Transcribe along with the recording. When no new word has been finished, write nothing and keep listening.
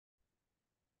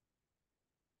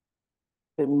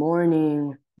Good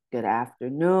morning, good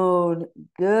afternoon,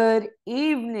 good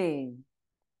evening.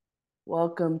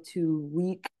 Welcome to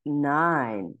week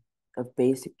 9 of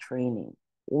basic training.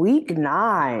 Week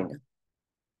 9.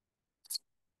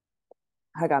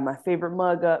 I got my favorite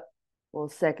mug up. Well,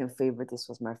 second favorite. This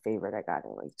was my favorite. I got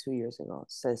it like 2 years ago.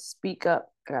 It says Speak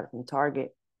Up. I got it from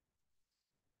Target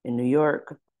in New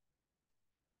York.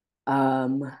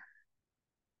 Um,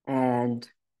 and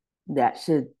that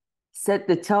should set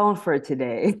the tone for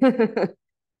today.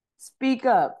 Speak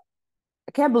up.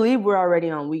 I can't believe we're already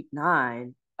on week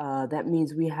 9. That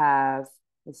means we have,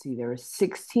 let's see, there were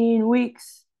 16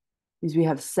 weeks. Means we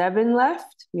have 7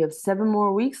 left. We have 7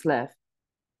 more weeks left.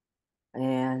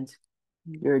 And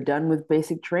you're done with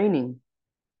basic training.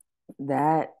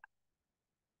 That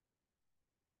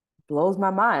blows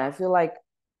my mind. I feel like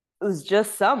it was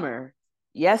just summer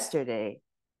yesterday.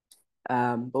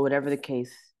 But whatever the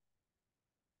case,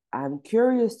 I'm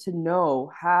curious to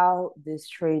know how this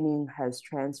training has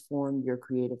transformed your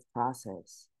creative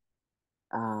process.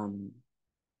 Um,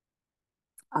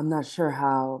 I'm not sure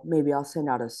how. Maybe I'll send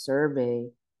out a survey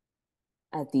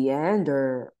at the end,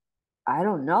 or I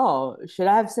don't know. Should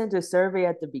I have sent a survey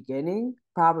at the beginning?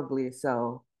 Probably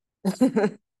so.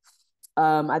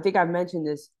 I think I mentioned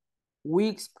this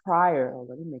weeks prior. Oh,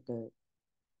 let me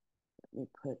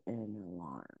put an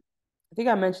alarm. I think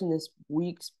I mentioned this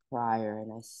weeks prior,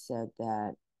 and I said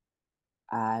that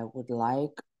I would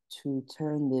like to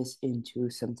turn this into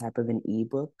some type of an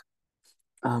ebook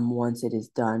once it is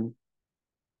done,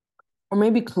 or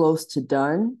maybe close to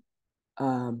done.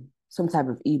 Some type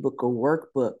of ebook or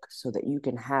workbook so that you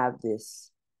can have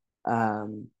this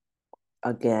um,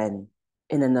 again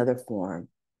in another form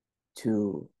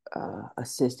to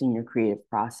assist in your creative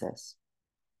process.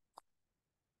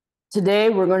 Today,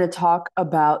 we're going to talk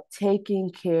about taking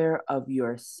care of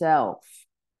yourself.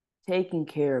 Taking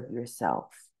care of yourself.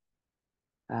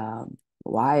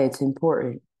 Why it's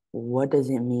important. What does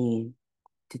it mean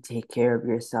to take care of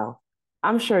yourself?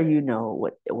 I'm sure you know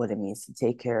what it means to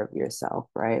take care of yourself,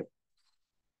 right?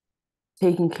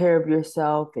 Taking care of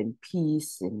yourself and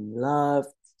peace and love.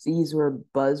 These were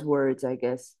buzzwords, I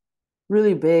guess,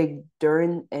 really big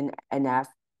during and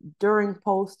after during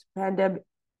post pandemic.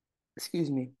 Excuse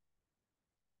me.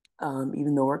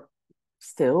 Even though we're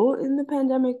still in the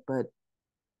pandemic, but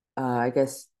I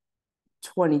guess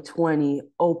 2020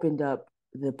 opened up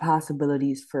the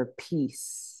possibilities for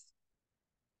peace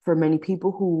for many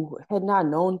people who had not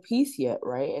known peace yet,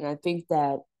 right? And I think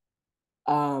that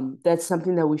that's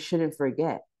something that we shouldn't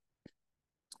forget.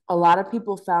 A lot of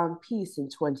people found peace in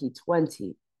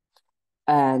 2020,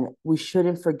 and we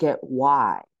shouldn't forget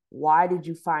why. Why did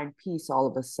you find peace all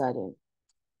of a sudden?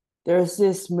 There's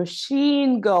this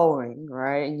machine going,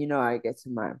 right? And I get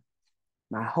to my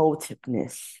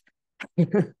hotepness.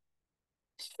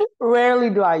 Rarely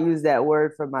do I use that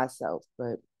word for myself,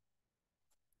 but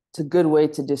it's a good way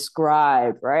to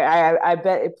describe, right? I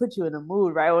bet it put you in a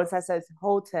mood, right? Once I said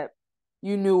hotep,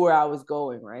 you knew where I was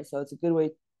going, right? So it's a good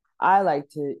way. I like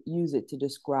to use it to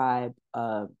describe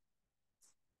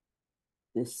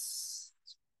this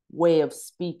way of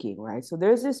speaking, right? So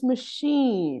there's this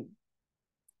machine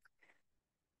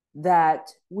that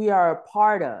we are a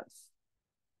part of.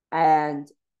 And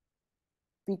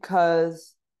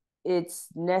because it's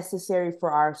necessary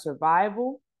for our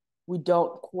survival, we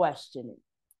don't question it.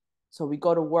 So we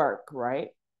go to work,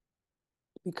 right?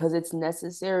 Because it's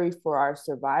necessary for our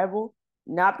survival,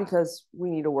 not because we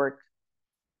need to work.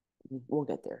 We'll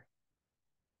get there.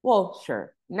 Well,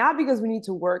 sure. Not because we need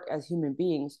to work as human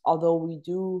beings, although we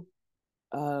do,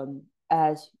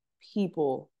 as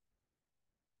people,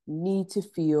 need to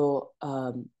feel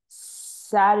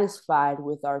satisfied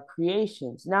with our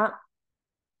creations. Not,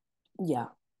 yeah,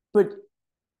 but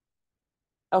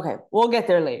okay, we'll get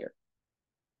there later.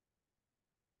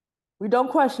 We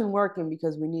don't question working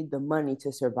because we need the money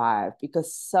to survive,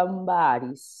 because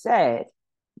somebody said,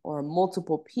 or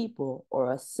multiple people,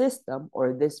 or a system,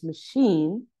 or this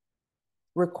machine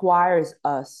requires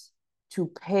us to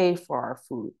pay for our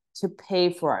food, to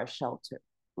pay for our shelter,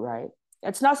 right?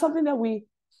 It's not something that we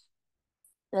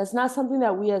That's not something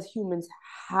that we as humans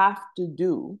have to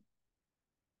do,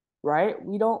 right?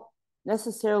 We don't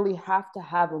necessarily have to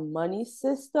have a money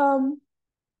system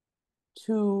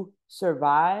to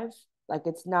survive. Like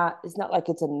it's not like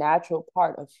it's a natural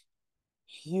part of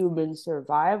human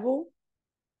survival.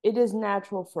 It is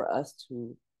natural for us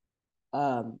to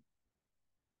um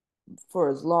for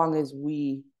as long as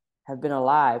we have been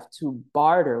alive to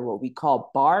barter, what we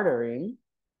call bartering,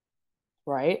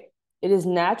 right? It is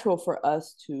natural for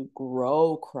us to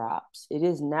grow crops. It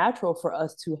is natural for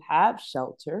us to have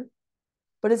shelter,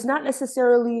 but it's not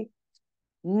necessarily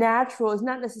natural. It's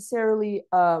not necessarily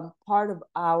part of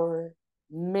our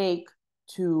make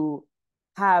to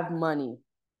have money.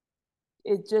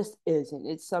 It just isn't.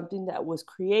 It's something that was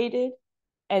created,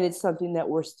 and it's something that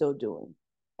we're still doing.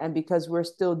 And because we're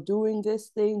still doing this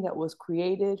thing that was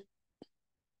created,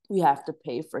 we have to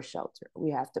pay for shelter.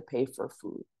 We have to pay for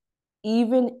food,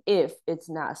 even if it's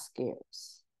not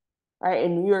scarce. Right?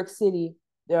 In New York City,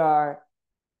 there are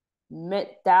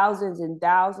thousands and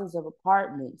thousands of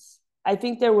apartments. I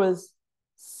think there was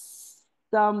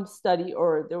some study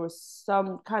or there was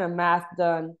some kind of math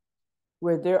done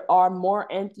where there are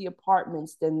more empty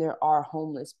apartments than there are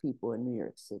homeless people in New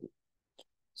York City.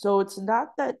 So it's not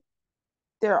that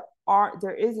there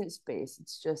isn't space.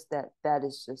 It's just that that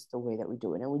is just the way that we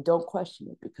do it, and we don't question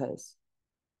it because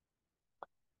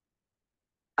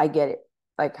I get it.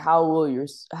 Like how will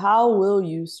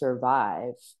you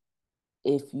survive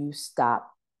if you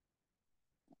stop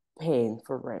paying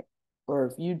for rent, or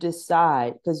if you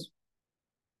decide, because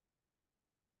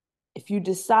if you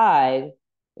decide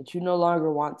that you no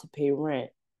longer want to pay rent,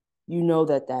 you know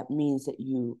that that means that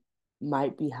you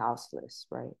might be houseless,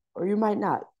 right? Or you might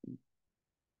not.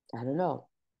 I don't know.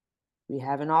 We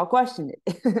haven't all questioned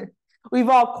it. We've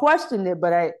all questioned it,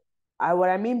 but what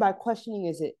I mean by questioning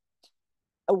is it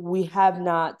we have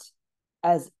not,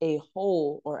 as a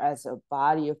whole or as a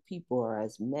body of people or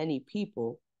as many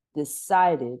people,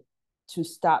 decided to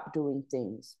stop doing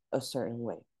things a certain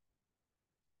way.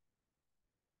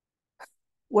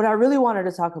 What I really wanted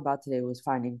to talk about today was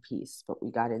finding peace, but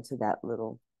we got into that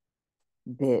little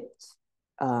bit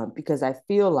because I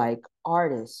feel like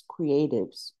artists,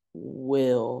 creatives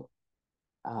will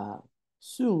uh,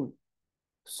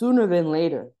 sooner than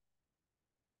later,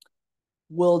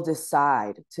 will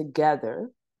decide together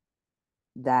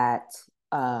that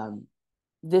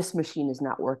this machine is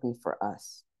not working for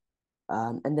us,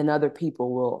 and then other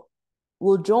people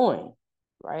will join,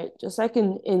 right? Just like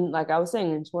in like I was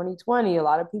saying in 2020, a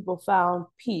lot of people found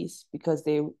peace because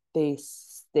they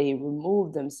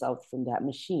removed themselves from that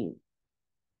machine.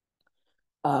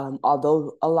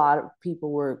 Although a lot of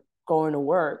people were going to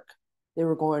work, they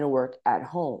were going to work at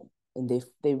home, and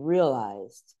they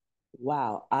realized,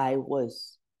 wow, I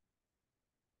was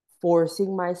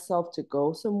forcing myself to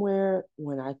go somewhere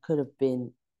when I could have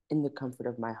been in the comfort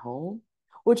of my home,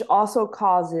 which also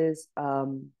causes,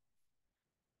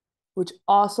 which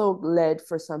also led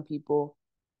for some people,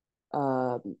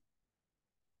 um,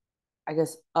 I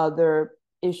guess, other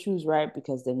issues, right?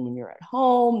 Because then when you're at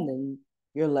home, then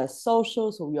you're less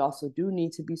social. So we also do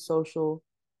need to be social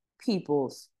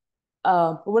peoples.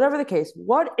 But whatever the case,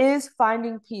 what is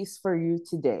finding peace for you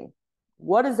today?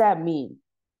 What does that mean?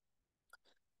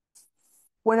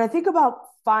 When I think about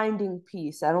finding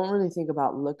peace, I don't really think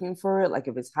about looking for it, like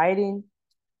if it's hiding.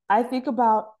 I think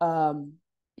about the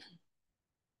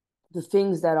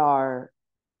things that are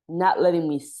not letting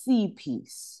me see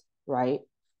peace, right?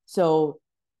 So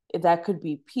that could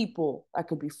be people, that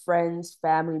could be friends,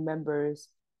 family members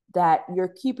that you're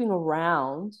keeping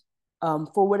around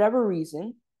for whatever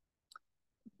reason,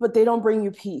 but they don't bring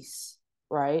you peace,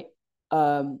 right?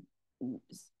 Um,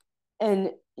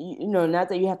 and you know, not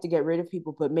that you have to get rid of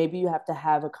people, but maybe you have to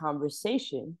have a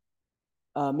conversation.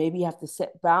 Maybe you have to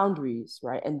set boundaries,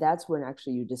 right? And that's when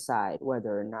actually you decide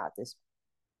whether or not this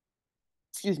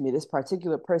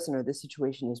particular person or this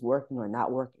situation is working or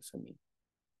not working for me.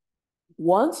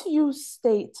 Once you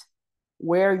state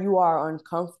where you are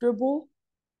uncomfortable,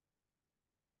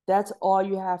 that's all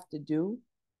you have to do.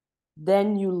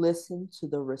 Then you listen to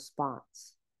the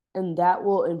response, and that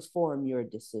will inform your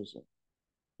decision.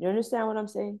 You understand what I'm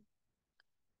saying?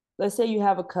 Let's say you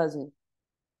have a cousin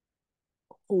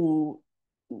who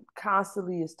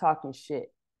constantly is talking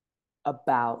shit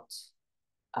about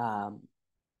um,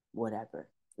 whatever.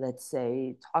 Let's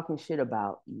say talking shit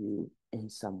about you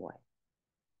in some way.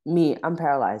 Me, I'm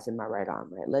paralyzed in my right arm,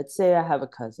 right? Let's say I have a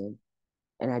cousin,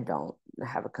 and I don't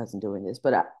have a cousin doing this,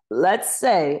 but let's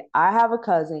say I have a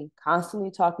cousin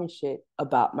constantly talking shit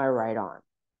about my right arm.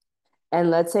 And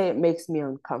let's say it makes me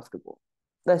uncomfortable.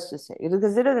 Let's just say,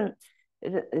 because it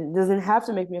doesn't have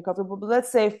to make me uncomfortable, but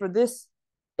let's say for this,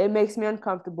 it makes me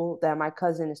uncomfortable that my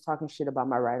cousin is talking shit about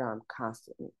my right arm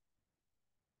constantly.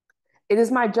 It is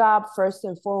my job, first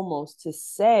and foremost, to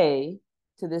say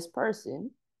to this person,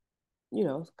 you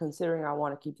know, considering I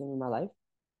want to keep them in my life,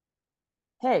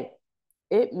 hey,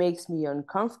 it makes me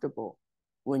uncomfortable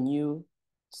when you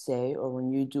say or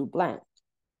when you do blank.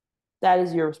 That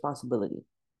is your responsibility.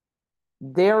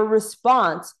 Their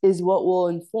response is what will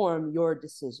inform your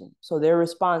decision. So their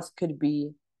response could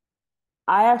be,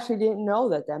 I actually didn't know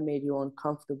that that made you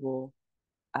uncomfortable.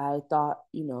 I thought,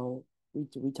 you know,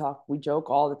 We joke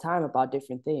all the time about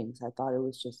different things. I thought it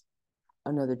was just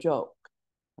another joke,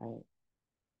 right?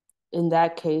 In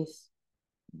that case,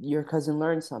 your cousin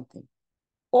learned something.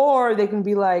 Or they can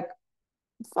be like,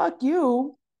 fuck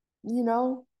you,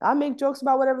 I make jokes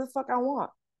about whatever the fuck I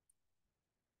want.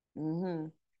 Mm-hmm.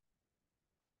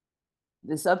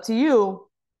 It's up to you.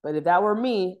 But if that were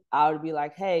me, I would be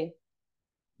like, hey,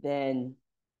 then,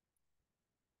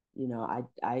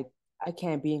 I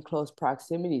can't be in close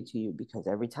proximity to you because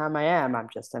every time I am, I'm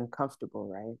just uncomfortable,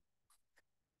 right?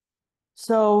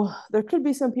 So there could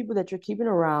be some people that you're keeping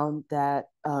around that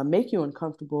make you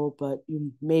uncomfortable, but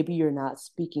maybe you're not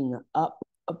speaking up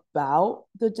about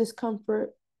the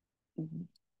discomfort.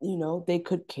 They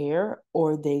could care,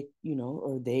 or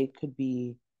they could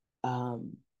be,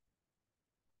 um,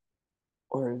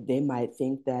 or they might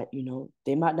think that,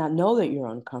 they might not know that you're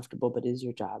uncomfortable, but it is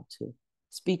your job to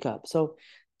speak up. So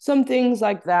some things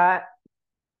like that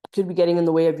could be getting in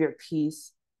the way of your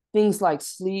peace. Things like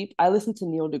sleep. I listen to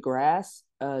Neil deGrasse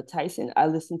Tyson. I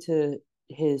listen to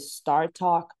his Star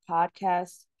Talk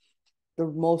podcast. The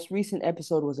most recent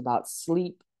episode was about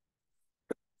sleep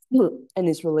and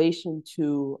its relation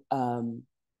to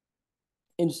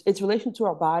its relation to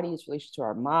our body, its relation to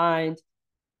our mind.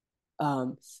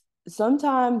 Um,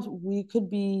 Sometimes we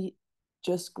could be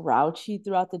just grouchy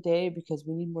throughout the day because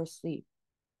we need more sleep.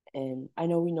 And I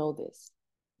know we know this.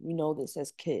 We know this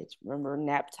as kids. Remember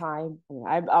nap time?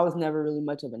 I was never really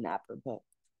much of a napper, but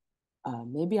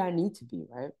maybe I need to be,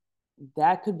 right?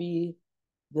 That could be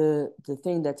the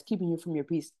thing that's keeping you from your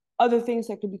peace. Other things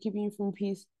that could be keeping you from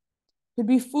peace could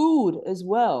be food as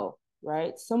well,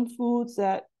 right? Some foods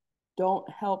that don't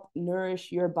help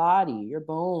nourish your body, your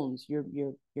bones, your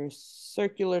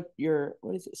circular, your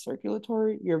what is it,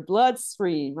 circulatory, your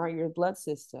bloodstream, right? Your blood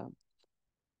system.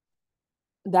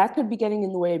 That could be getting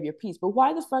in the way of your peace. But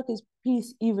why the fuck is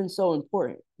peace even so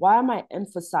important? Why am I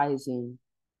emphasizing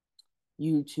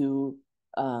you to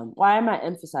why am I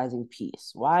emphasizing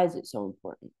peace? Why is it so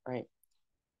important, right?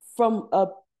 From a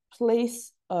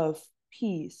place of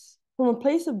peace, from a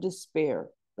place of despair,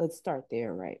 let's start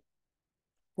there, right?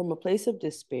 From a place of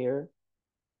despair,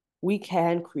 we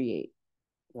can create,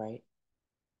 right?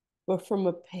 But from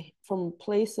a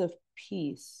place of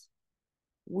peace,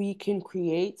 we can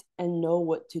create and know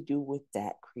what to do with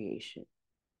that creation,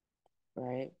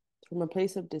 right? From a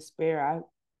place of despair,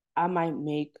 I might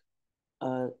make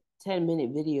a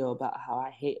 10-minute video about how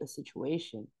I hate a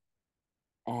situation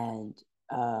and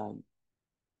um,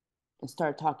 and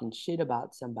start talking shit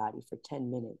about somebody for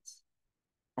 10 minutes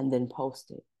and then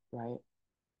post it, right?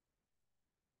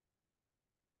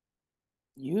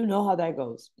 You know how that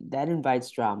goes. That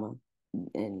invites drama.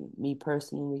 And me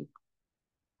personally,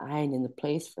 I ain't in the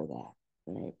place for that,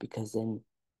 right? Because then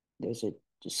there's a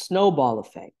snowball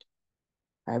effect,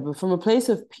 right? But from a place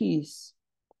of peace,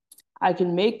 I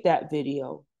can make that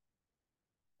video,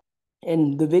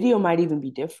 and the video might even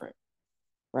be different,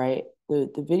 right?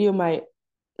 The video might.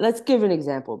 Let's give an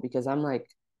example because I'm like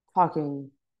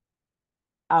talking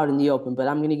out in the open, but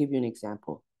I'm going to give you an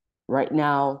example. Right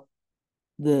now,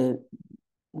 the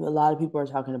a lot of people are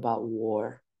talking about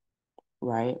war,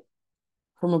 right?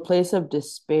 From a place of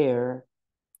despair,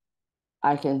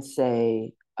 I can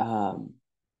say, actually,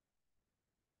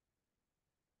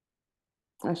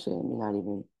 let me not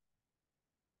even.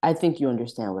 I think you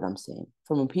understand what I'm saying.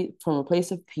 From a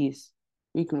place of peace,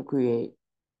 we can create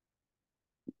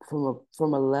from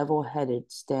a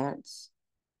level-headed stance.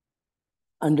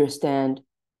 Understand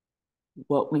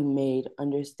what we made.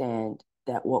 Understand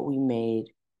that what we made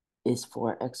is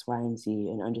for X, Y, and Z,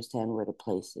 and understand where to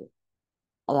place it.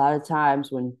 A lot of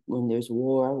times when there's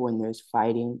war, when there's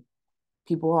fighting,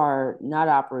 people are not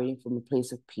operating from a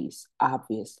place of peace,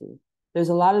 obviously. There's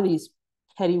a lot of these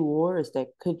petty wars that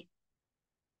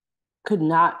could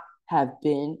not have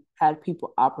been had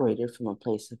people operated from a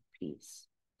place of peace.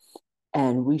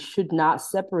 And we should not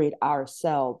separate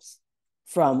ourselves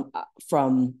from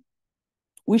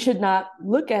we should not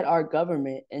look at our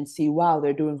government and see, wow,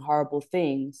 they're doing horrible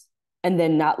things, and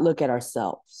then not look at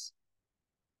ourselves.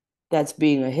 That's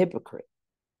being a hypocrite.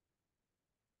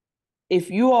 If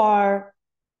you are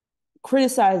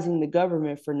criticizing the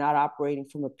government for not operating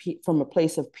from a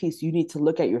place of peace, you need to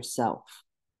look at yourself.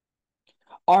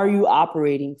 Are you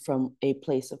operating from a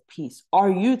place of peace? Are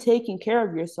you taking care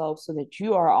of yourself so that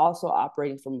you are also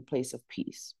operating from a place of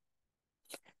peace?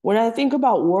 When I think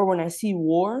about war, when I see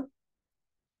war,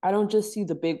 I don't just see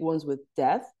the big ones with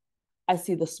death. I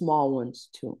see the small ones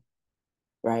too,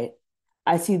 right?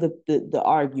 I see the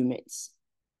arguments.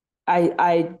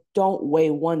 I don't weigh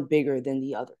one bigger than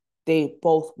the other. They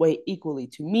both weigh equally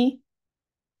to me.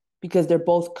 because they're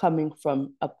both coming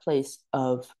from a place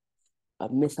of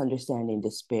misunderstanding,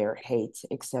 despair, hate,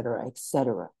 etc.,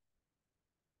 etc.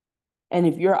 And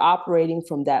if you're operating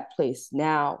from that place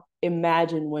now,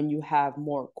 imagine when you have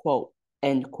more quote,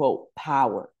 end quote,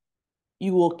 power.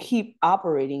 You will keep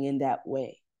operating in that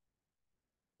way.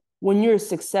 When you're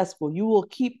successful, you will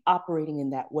keep operating in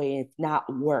that way, if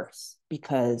not worse,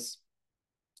 because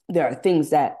there are things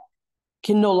that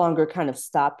can no longer kind of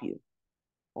stop you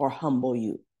or humble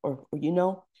you, or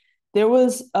there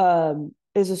was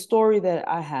is a story that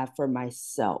I have for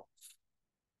myself,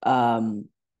 um,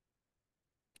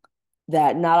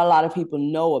 that not a lot of people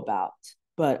know about,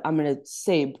 but I'm going to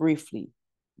say briefly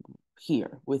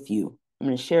here with you. I'm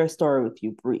going to share a story with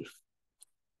you brief.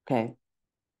 Okay.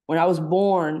 When I was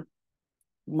born,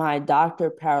 my doctor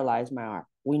paralyzed my arm.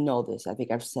 We know this. I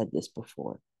think I've said this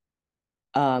before.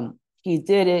 He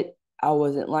did it. I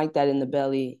wasn't like that in the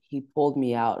belly. He pulled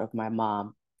me out of my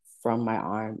mom from my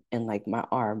arm, and like my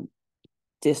arm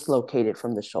dislocated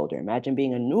from the shoulder. Imagine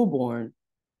being a newborn.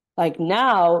 Like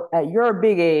now, at your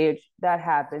big age, that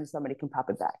happens. Somebody can pop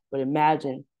it back. But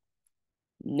imagine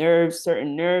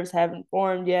certain nerves haven't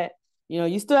formed yet.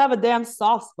 You still have a damn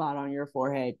soft spot on your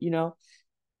forehead,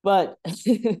 But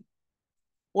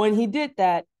when he did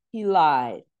that, he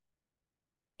lied.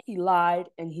 He lied,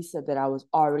 and he said that I was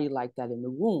already like that in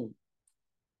the womb.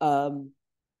 Um,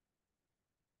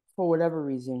 for whatever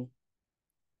reason,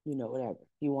 whatever.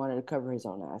 He wanted to cover his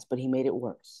own ass, but he made it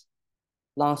worse.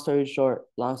 Long story short,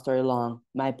 long story long,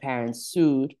 my parents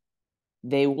sued.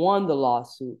 They won the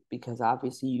lawsuit because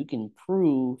obviously you can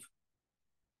prove,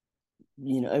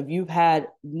 if you've had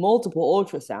multiple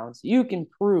ultrasounds, you can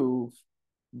prove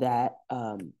that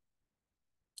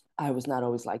I was not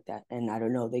always like that. And I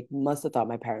don't know, they must have thought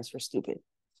my parents were stupid.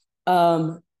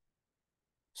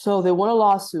 So they won a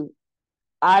lawsuit.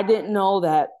 I didn't know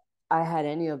that I had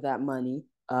any of that money.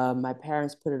 My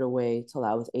parents put it away till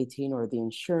I was 18, or the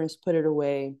insurance put it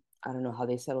away. I don't know how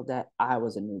they settled that. I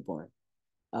was a newborn.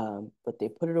 But they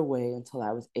put it away until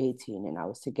I was 18, and I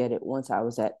was to get it once I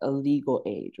was at a legal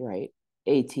age, right?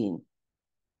 18.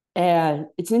 And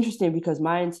it's interesting because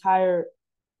my entire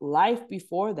life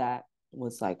before that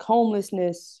was like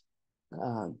homelessness,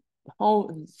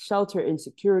 home shelter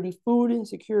insecurity, food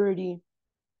insecurity.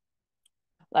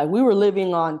 Like we were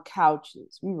living on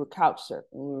couches. We were couch surfing.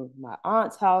 We were my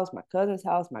aunt's house, my cousin's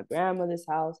house, my grandmother's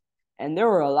house, and there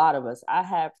were a lot of us. I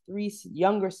have three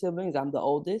younger siblings. I'm the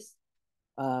oldest.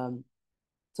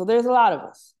 So there's a lot of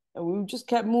us, and we just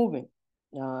kept moving.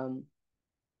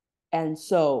 And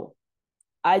so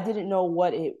I didn't know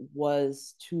what it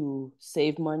was to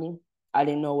save money. I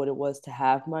didn't know what it was to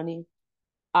have money.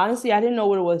 Honestly, I didn't know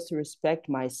what it was to respect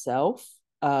myself.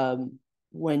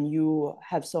 When you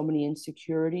have so many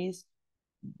insecurities,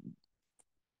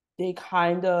 they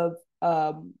kind of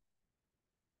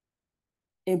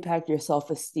impact your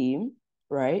self-esteem,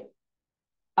 right?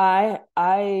 I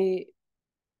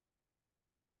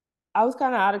was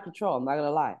kind of out of control. I'm not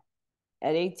gonna lie.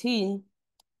 At 18,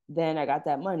 then I got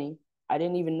that money. I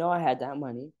didn't even know I had that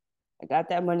money. I got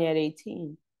that money at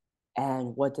 18.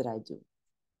 And what did I do?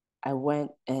 I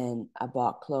went and I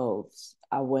bought clothes.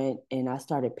 I went and I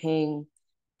started paying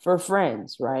for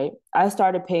friends, right? I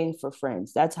started paying for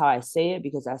friends. That's how I say it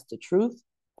because that's the truth.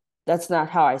 That's not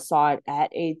how I saw it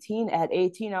at 18. At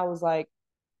 18, I was like,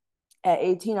 at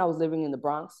 18, I was living in the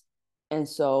Bronx. And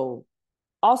so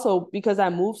also because I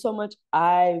moved so much,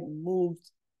 I moved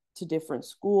to different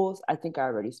schools. I think I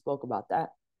already spoke about that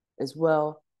as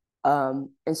well. And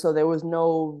so there was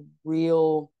no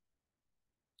real,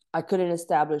 I couldn't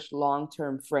establish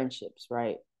long-term friendships,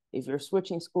 right? If you're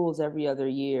switching schools every other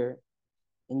year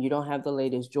and you don't have the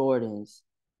latest Jordans,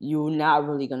 you're not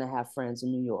really going to have friends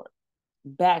in New York.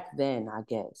 Back then, I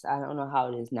guess. I don't know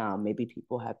how it is now. Maybe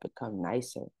people have become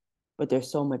nicer, but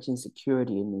there's so much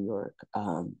insecurity in New York,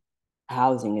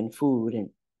 housing and food and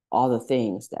all the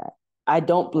things that I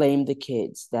don't blame the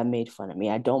kids that made fun of me.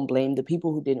 I don't blame the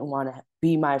people who didn't want to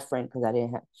be my friend because I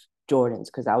didn't have Jordans,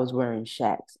 because I was wearing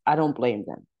Shaqs. I don't blame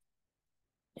them.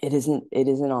 It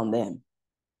isn't on them.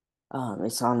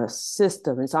 It's on a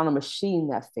system. It's on a machine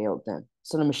that failed them.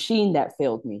 It's on a machine that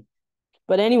failed me.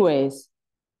 But anyways,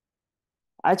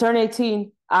 I turn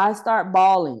 18. I start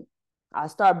balling. I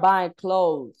start buying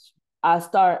clothes.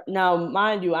 Now,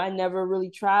 mind you, I never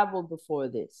really traveled before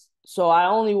this. So I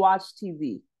only watch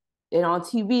TV. And on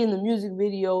TV and the music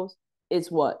videos,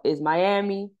 it's what? Is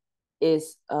Miami,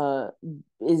 is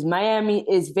Miami,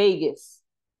 is Vegas.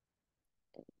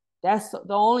 That's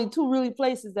the only two really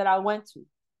places that I went to.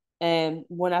 And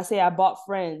when I say I bought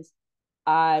friends,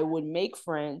 I would make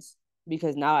friends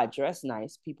because now I dress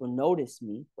nice. People notice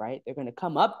me, right? They're going to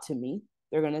come up to me.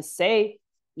 They're going to say,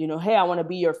 hey, I want to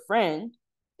be your friend.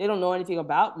 They don't know anything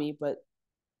about me, but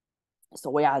it's the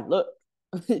way I look,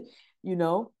 you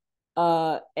know?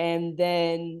 And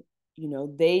then,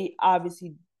 they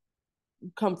obviously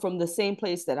come from the same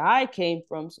place that I came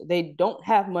from. So they don't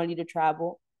have money to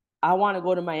travel. I want to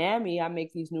go to Miami. I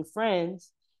make these new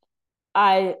friends.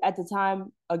 At the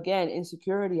time, again,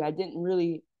 insecurity,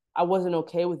 I wasn't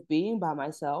okay with being by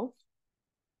myself.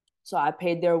 So I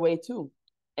paid their way too.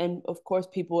 And of course,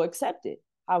 people accept it.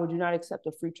 How would you not accept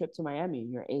a free trip to Miami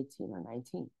when you're 18 or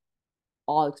 19?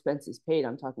 All expenses paid.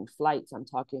 I'm talking flights. I'm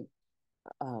talking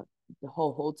uh, the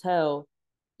whole hotel,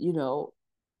 you know.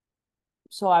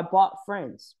 So I bought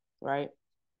friends, right?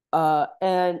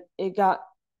 And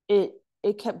it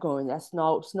it kept going. That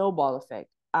snowball effect.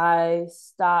 I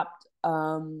stopped.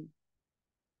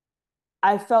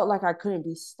 I felt like I couldn't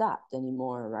be stopped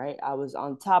anymore, right? I was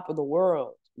on top of the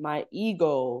world. My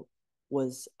ego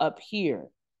was up here.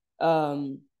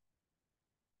 Um,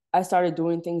 I started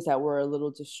doing things that were a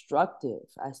little destructive.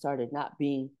 I started not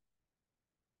being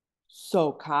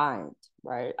so kind,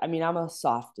 right? I mean, I'm a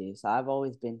softie, so I've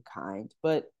always been kind,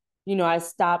 but I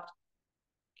stopped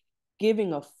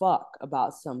giving a fuck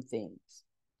about some things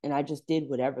and I just did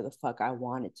whatever the fuck I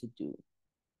wanted to do.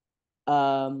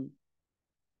 Um,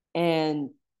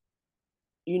 and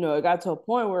it got to a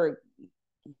point where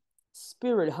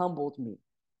spirit humbled me.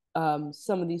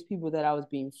 Some of these people that I was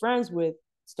being friends with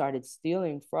started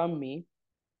stealing from me,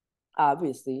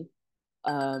 obviously.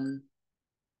 We're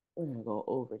gonna go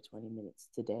over 20 minutes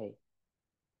today.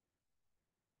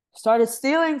 Started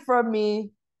stealing from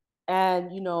me, and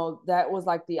that was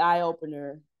like the eye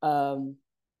opener. I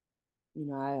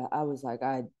was like,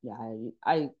 I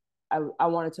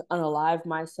wanted to unalive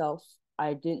myself.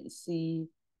 I didn't see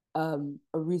a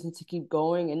reason to keep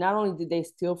going. And not only did they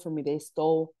steal from me, they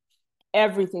stole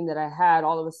everything that I had.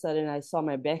 All of a sudden, I saw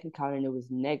my bank account and it was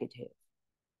negative.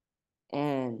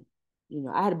 And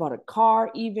I had bought a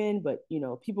car even, but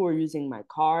people were using my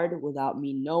card without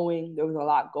me knowing. There was a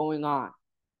lot going on.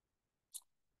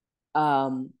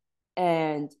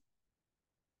 And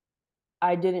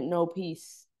I didn't know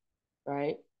peace,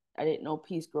 right? I didn't know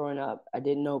peace growing up. I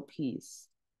didn't know peace,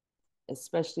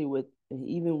 especially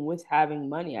even with having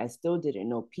money. I still didn't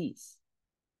know peace.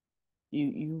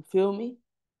 You feel me?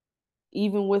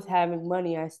 Even with having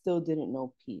money, I still didn't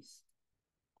know peace.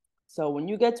 So when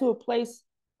you get to a place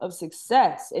of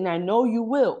success, and I know you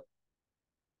will,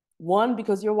 one,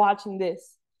 because you're watching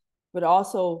this, but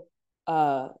also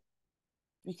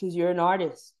because you're an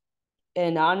artist.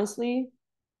 And honestly,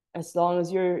 as long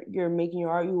as you're making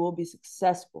your art, you will be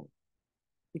successful,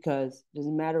 because it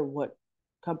doesn't matter what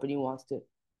company wants to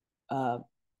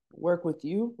work with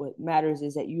you. What matters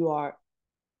is that you are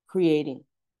creating,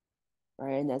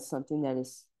 right? And that's something that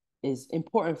is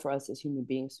important for us as human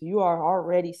beings. So you are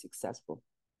already successful.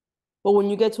 But when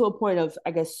you get to a point of,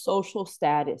 I guess, social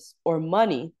status or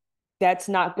money, that's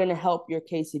not going to help your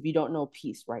case if you don't know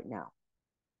peace right now.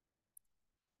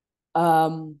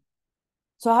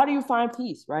 So how do you find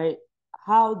peace, right?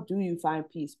 How do you find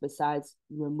peace besides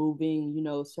removing,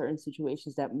 certain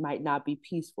situations that might not be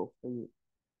peaceful for you?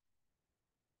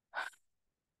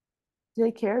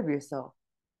 Take care of yourself.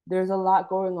 There's a lot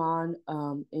going on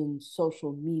in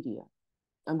social media.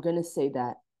 I'm going to say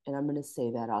that, and I'm going to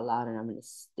say that out loud, and I'm going to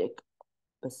stick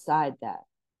beside that,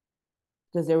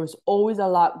 because there was always a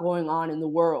lot going on in the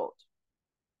world.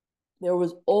 There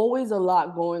was always a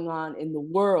lot going on in the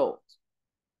world.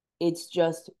 It's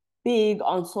just big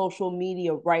on social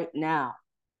media right now.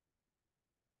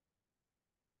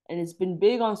 And it's been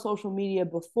big on social media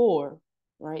before,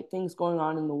 right? Things going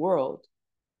on in the world.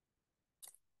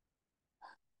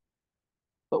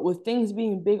 But with things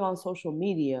being big on social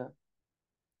media,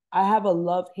 I have a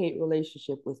love-hate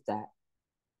relationship with that.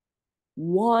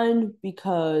 One,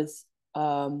 because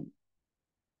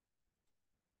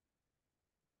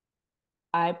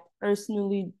I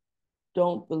personally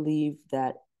don't believe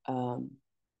that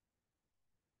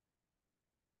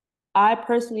I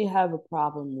personally have a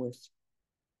problem with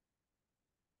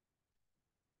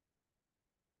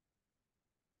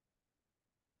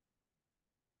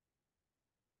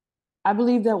I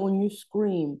believe that when you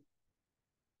scream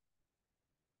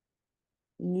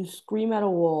at a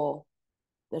wall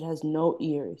that has no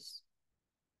ears,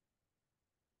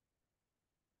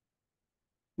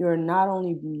 you're not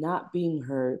only not being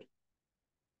heard,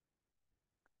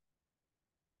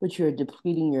 but you're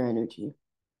depleting your energy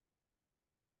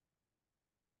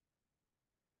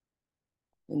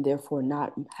and therefore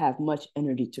not have much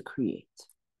energy to create.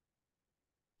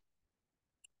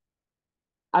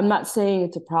 I'm not saying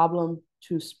it's a problem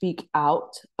to speak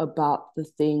out about the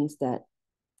things that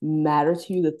matter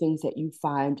to you, the things that you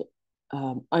find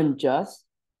unjust.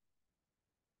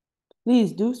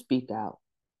 Please do speak out.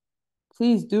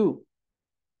 Please do.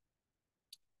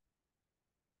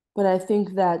 But I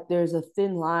think that there's a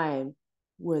thin line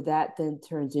where that then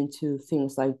turns into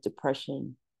things like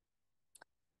depression,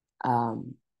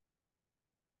 um,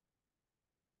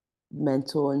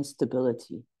 mental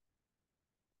instability.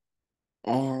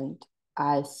 And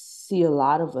I see a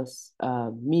lot of us,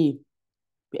 me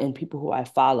and people who I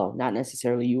follow, not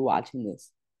necessarily you watching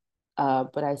this,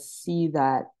 but I see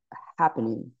that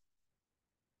happening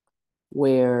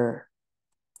where,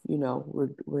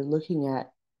 we're looking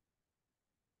at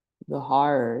the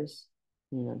horrors,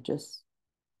 just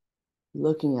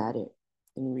looking at it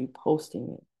and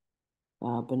reposting it,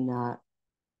 but not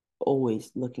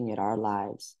always looking at our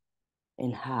lives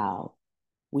and how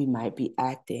we might be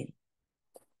acting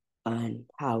and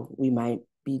how we might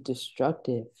be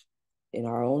destructive in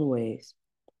our own ways,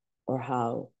 or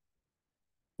how,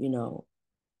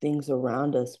 things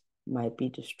around us might be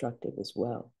destructive as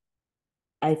well.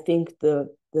 I think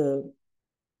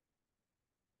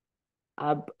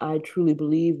I truly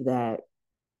believe that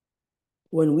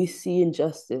when we see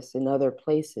injustice in other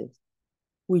places,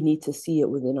 we need to see it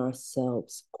within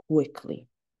ourselves quickly.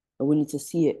 And we need to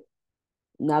see it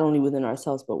not only within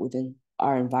ourselves, but within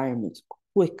our environments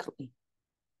quickly.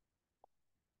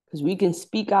 Because we can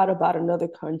speak out about another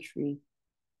country,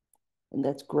 and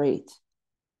that's great.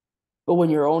 But when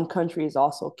your own country is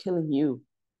also killing you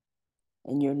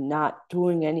and you're not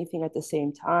doing anything at the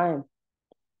same time,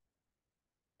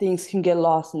 things can get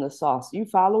lost in the sauce. You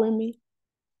following me?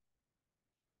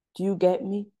 Do you get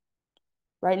me?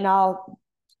 Right now,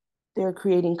 they're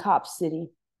creating Cop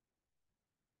City.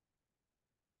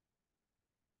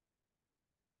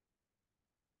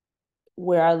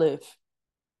 Where I live.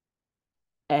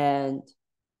 And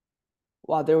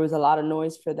while there was a lot of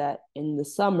noise for that in the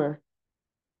summer,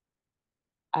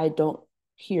 I don't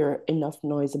hear enough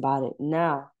noise about it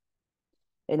now.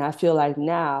 And I feel like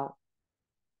now,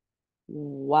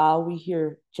 while we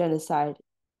hear genocide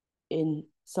in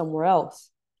somewhere else,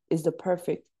 is the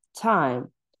perfect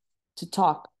time to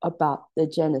talk about the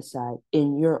genocide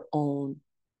in your own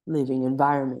living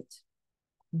environment.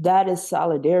 That is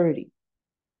solidarity.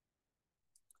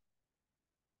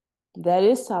 That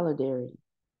is solidarity.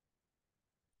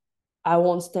 I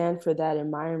won't stand for that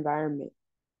in my environment.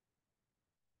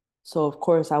 So, of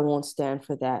course, I won't stand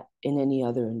for that in any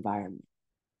other environment.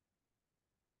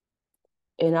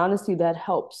 And honestly, that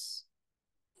helps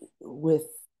with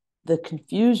the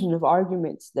confusion of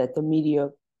arguments that the media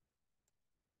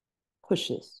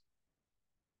pushes.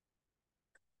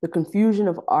 The confusion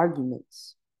of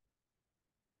arguments.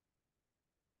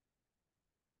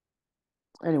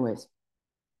 Anyways,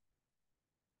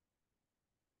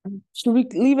 should we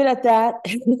leave it at that?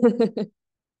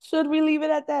 Should we leave it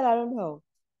at that? I don't know.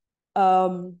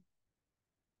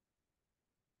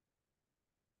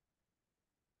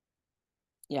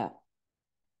 Yeah.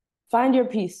 Find your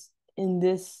peace in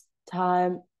this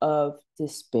time of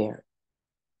despair.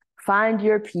 Find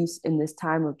your peace in this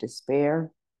time of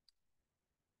despair.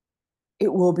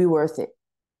 It will be worth it.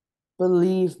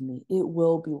 Believe me, it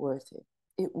will be worth it.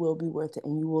 It will be worth it.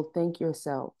 And you will thank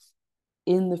yourself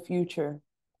in the future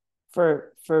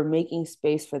for making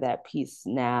space for that peace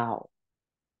now,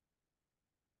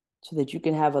 so that you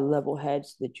can have a level head,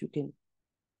 so that you can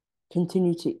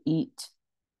continue to eat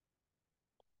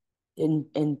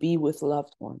and be with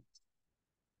loved ones.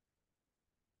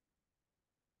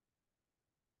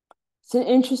 It's an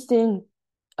interesting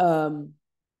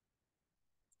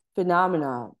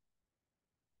phenomenon,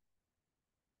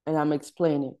 and I'm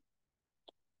explaining,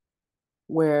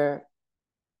 where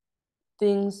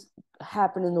things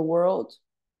happen in the world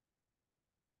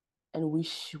and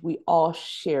we all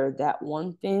share that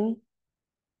one thing.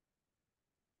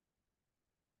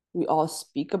 We all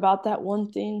speak about that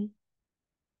one thing,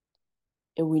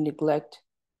 and we neglect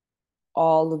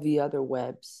all of the other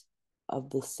webs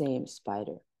of the same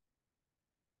spider.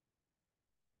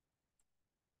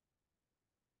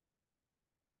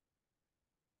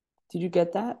 Did you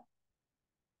get that?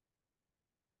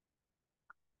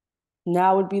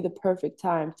 Now would be the perfect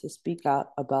time to speak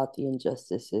out about the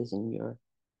injustices in your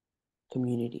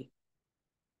community.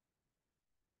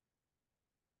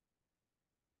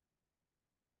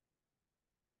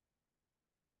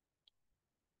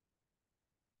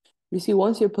 You see,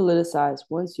 once you're politicized,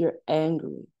 once you're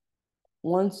angry,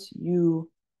 once you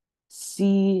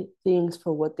see things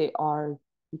for what they are,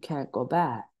 you can't go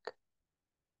back.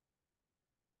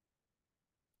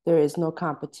 There is no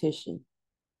competition.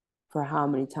 for how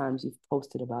many times you've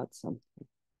posted about something.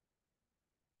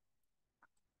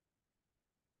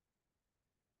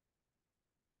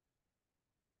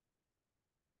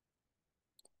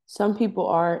 Some people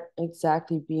aren't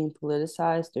exactly being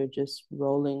politicized, they're just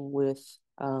rolling with,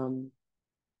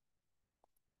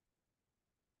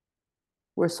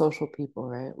 we're social people,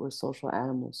 right? We're social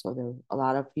animals. So there, a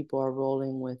lot of people are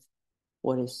rolling with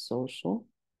what is social.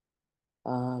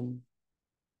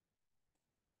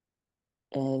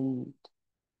 And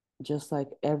just like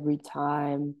every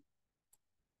time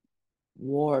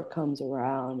war comes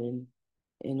around and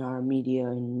in our media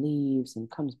and leaves and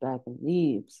comes back and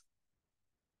leaves,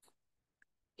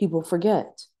 people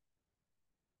forget.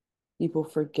 People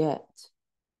forget.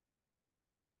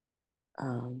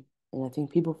 And I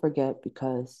think people forget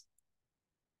because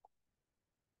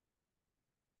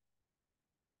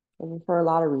for a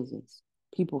lot of reasons,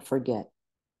 people forget.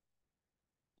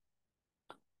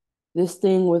 This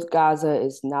thing with Gaza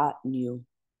is not new.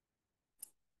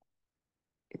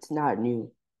 It's not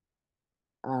new.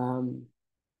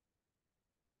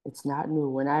 It's not new.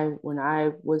 When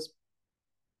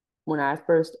I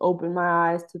first opened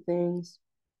my eyes to things,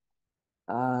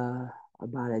 uh,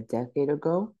 about a decade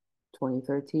ago,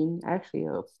 2013, actually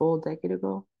a full decade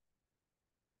ago,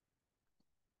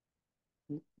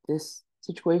 this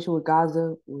situation with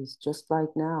Gaza was just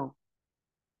like now.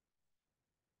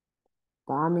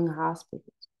 Bombing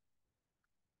hospitals,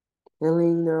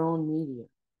 killing their own media,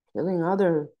 killing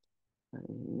other,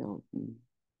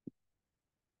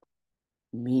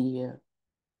 media.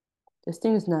 This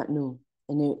thing is not new.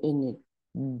 And it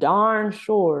darn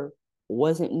sure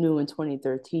wasn't new in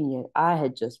 2013 yet. I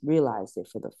had just realized it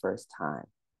for the first time.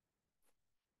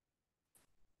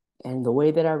 And the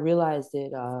way that I realized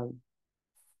it in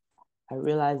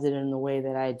a way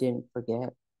that I didn't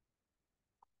forget.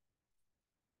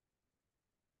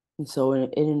 And so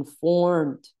it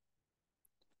informed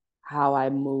how I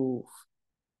move.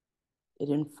 It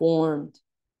informed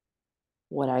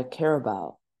what I care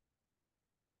about.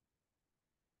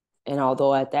 And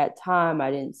although at that time I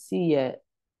didn't see yet,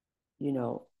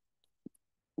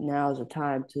 now's the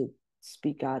time to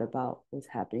speak out about what's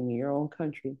happening in your own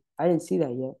country. I didn't see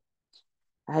that yet.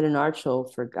 I had an art show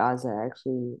for Gaza,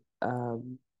 actually.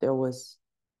 There was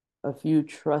a few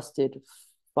trusted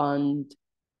fund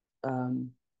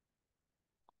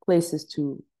places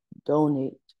to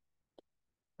donate.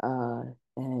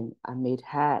 And I made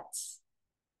hats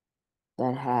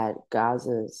that had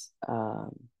Gaza's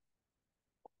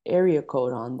area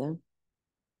code on them.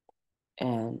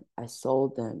 And I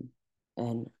sold them.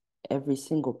 And every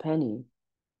single penny,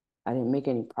 I didn't make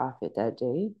any profit that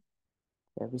day.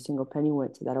 Every single penny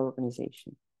went to that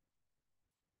organization.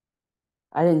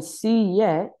 I didn't see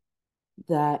yet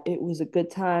that it was a good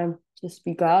time to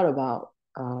speak out about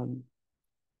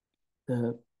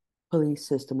the police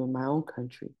system in my own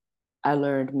country. I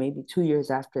learned maybe 2 years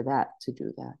after that to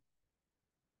do that.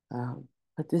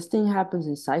 But this thing happens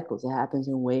in cycles. It happens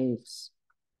in waves.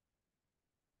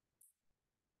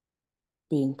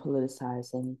 Being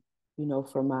politicized, and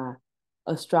for my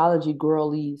astrology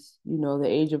girlies, the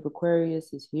age of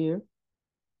Aquarius is here.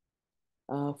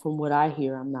 From what I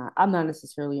hear, I'm not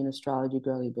necessarily an astrology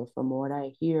girly, but from what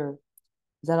I hear,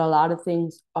 is that a lot of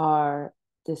things are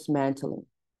dismantling,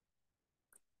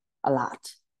 a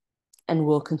lot, and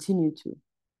will continue to.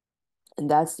 And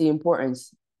that's the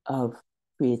importance of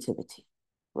creativity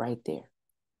right there.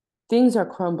 Things are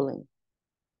crumbling,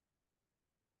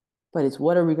 but it's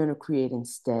what are we going to create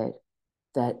instead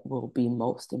that will be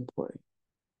most important.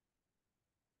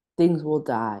 Things will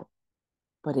die,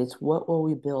 but it's what will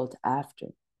we build after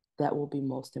that will be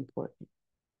most important.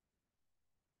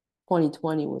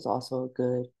 2020 was also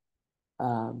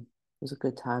was a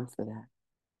good time for that.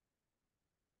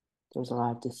 There was a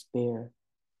lot of despair.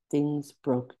 Things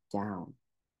broke down.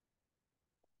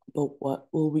 But what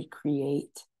will we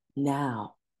create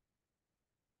now?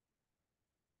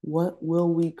 What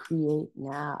will we create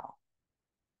now?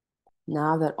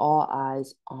 Now that all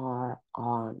eyes are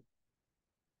on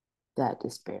that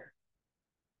despair.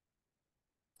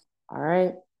 All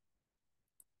right.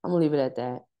 I'm gonna leave it at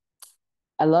that.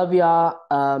 I love y'all.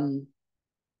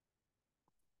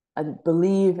 I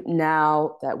believe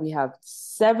now that we have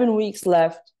 7 weeks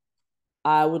left,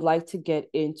 I would like to get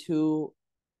into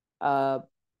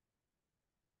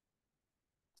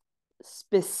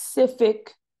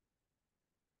specific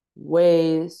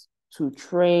ways to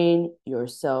train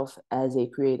yourself as a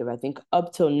creative. I think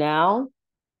up till now,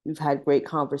 we've had great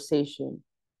conversation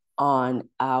on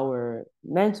our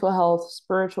mental health,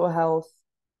 spiritual health,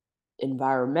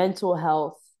 environmental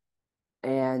health.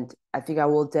 And I think I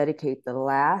will dedicate the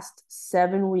last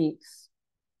 7 weeks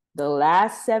the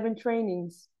last 7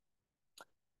 trainings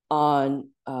on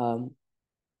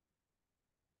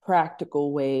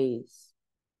practical ways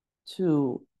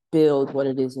to build what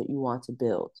it is that you want to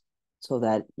build. So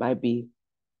that might be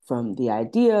from the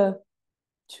idea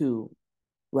to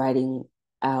writing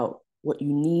out what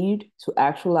you need to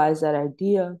actualize that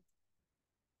idea,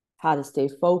 how to stay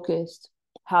focused,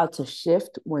 how to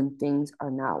shift when things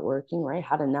are not working, right?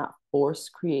 How to not force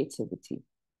creativity,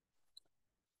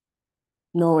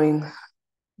 knowing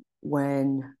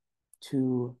when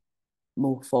to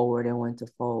move forward and when to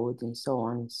fold, and so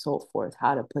on and so forth,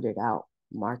 how to put it out,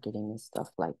 marketing and stuff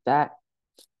like that.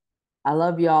 I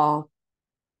love y'all.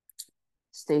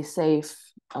 Stay safe.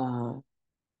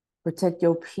 Protect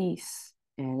your peace.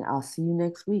 And I'll see you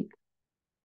next week.